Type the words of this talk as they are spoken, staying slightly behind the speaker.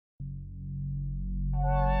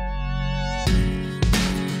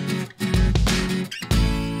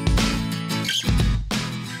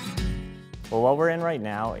what we're in right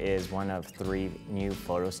now is one of 3 new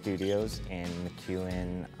photo studios in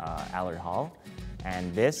MacEwan, Allard Hall.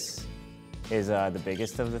 And this is the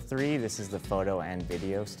biggest of the 3. This is the photo and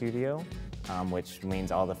video studio, which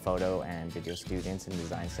means all the photo and video students in the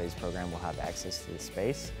Design Studies program will have access to the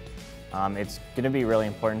space. It's going to be really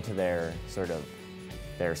important to their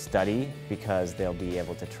study because they'll be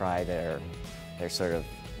able to try their sort of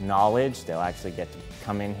knowledge. They'll actually get to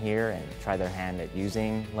come in here and try their hand at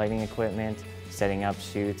using lighting equipment, setting up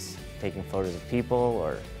shoots, taking photos of people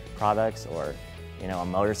or products, or a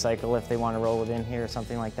motorcycle if they want to roll it in here or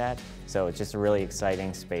something like that. So it's just a really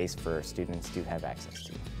exciting space for students to have access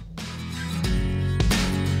to.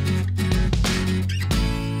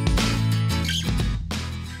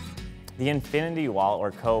 The infinity wall,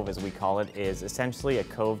 or cove as we call it, is essentially a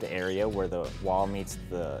coved area where the wall meets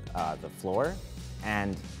the floor.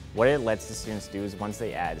 And what it lets the students do is once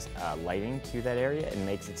they add lighting to that area, it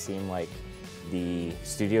makes it seem like the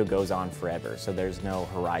studio goes on forever. So there's no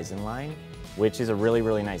horizon line, which is a really,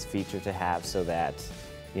 really nice feature to have so that,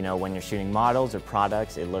 when you're shooting models or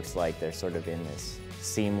products, it looks like they're sort of in this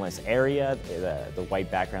seamless area. The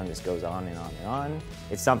white background just goes on and on and on.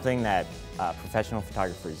 It's something that professional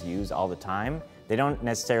photographers use all the time. They don't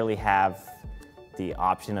necessarily have the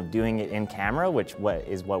option of doing it in camera, which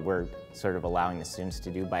is what we're sort of allowing the students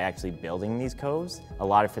to do by actually building these coves. A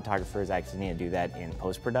lot of photographers actually need to do that in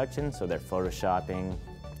post-production, so they're photoshopping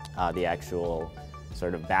the actual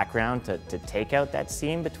sort of background to take out that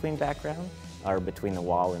seam between background, or between the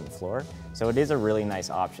wall and the floor. So it is a really nice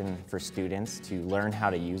option for students to learn how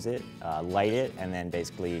to use it, light it, and then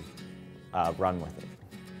basically run with it.